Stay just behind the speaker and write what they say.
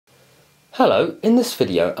Hello, in this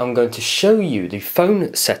video I'm going to show you the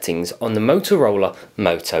phone settings on the Motorola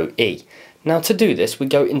Moto E. Now to do this we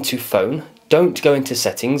go into phone, don't go into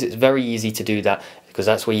settings, it's very easy to do that because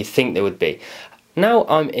that's where you think they would be. Now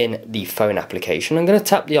I'm in the phone application, I'm going to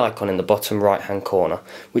tap the icon in the bottom right hand corner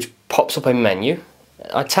which pops up a menu.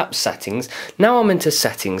 I tap settings. Now I'm into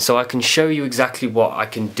settings, so I can show you exactly what I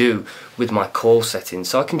can do with my call settings.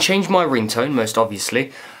 So I can change my ringtone, most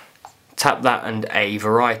obviously. Tap that and a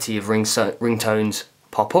variety of ringtones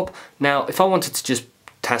pop up. Now if I wanted to just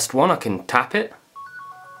test one, I can tap it.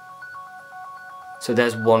 So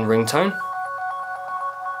there's one ringtone.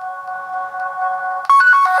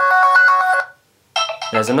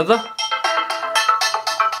 There's another.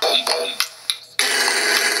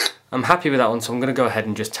 I'm happy with that one, so I'm going to go ahead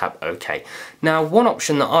and just tap OK. Now one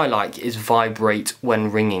option that I like is vibrate when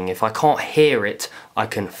ringing. If I can't hear it, I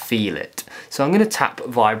can feel it. So I'm going to tap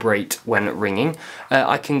vibrate when ringing.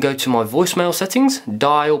 I can go to my voicemail settings,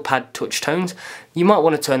 dial pad touch tones. You might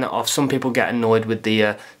want to turn that off. Some people get annoyed with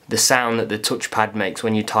the sound that the touchpad makes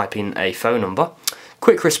when you type in a phone number.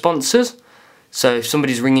 Quick responses. So if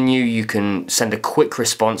somebody's ringing you, you can send a quick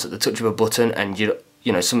response at the touch of a button, and you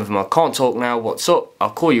know, some of them are can't talk now, what's up, I'll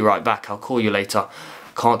call you right back, I'll call you later,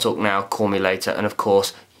 can't talk now, call me later, and of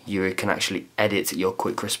course you can actually edit your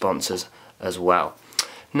quick responses as well.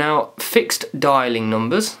 Now fixed dialing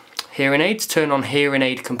numbers, hearing aids, turn on hearing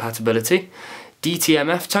aid compatibility,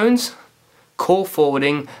 DTMF tones, call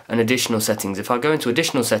forwarding and additional settings. If I go into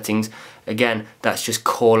additional settings, again that's just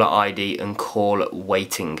caller ID and call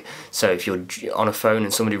waiting. So if you're on a phone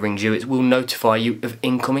and somebody rings you, it will notify you of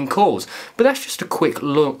incoming calls. But that's just a quick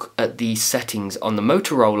look at the settings on the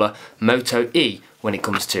Motorola Moto E when it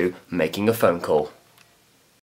comes to making a phone call.